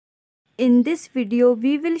In this video,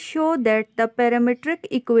 we will show that the parametric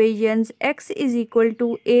equations x is equal to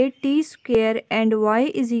at square and y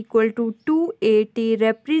is equal to 2at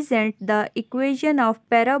represent the equation of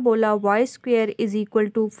parabola y square is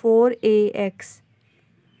equal to 4ax.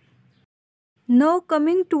 Now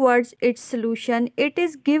coming towards its solution, it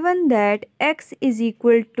is given that x is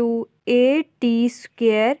equal to at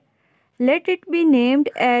square. Let it be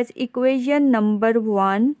named as equation number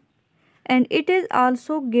 1. And it is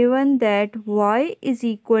also given that y is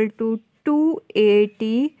equal to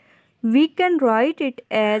 2at. We can write it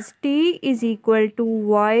as t is equal to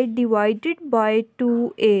y divided by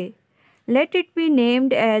 2a. Let it be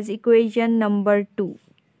named as equation number 2.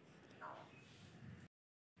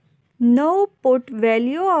 Now put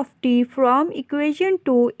value of t from equation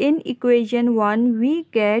 2 in equation 1. We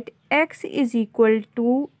get x is equal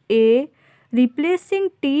to a. Replacing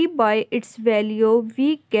t by its value,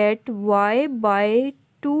 we get y by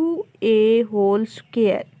 2a whole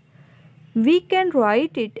square. We can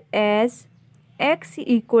write it as x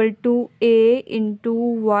equal to a into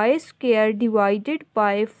y square divided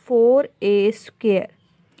by 4a square,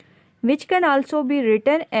 which can also be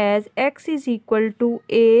written as x is equal to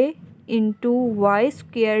a into y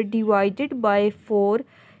square divided by 4.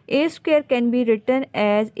 A square can be written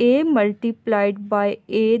as a multiplied by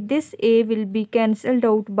a. This a will be cancelled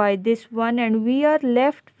out by this one and we are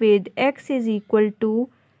left with x is equal to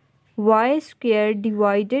y square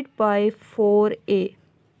divided by 4a.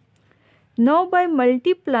 Now by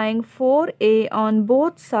multiplying 4a on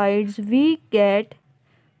both sides, we get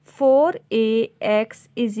 4ax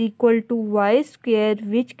is equal to y square,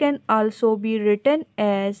 which can also be written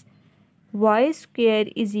as y square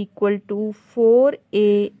is equal to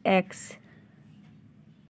 4ax,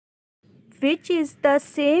 which is the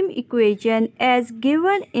same equation as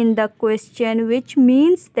given in the question, which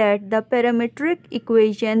means that the parametric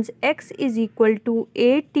equations x is equal to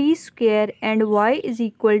at square and y is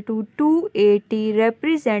equal to 2at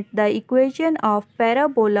represent the equation of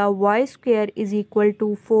parabola y square is equal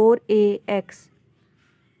to 4ax.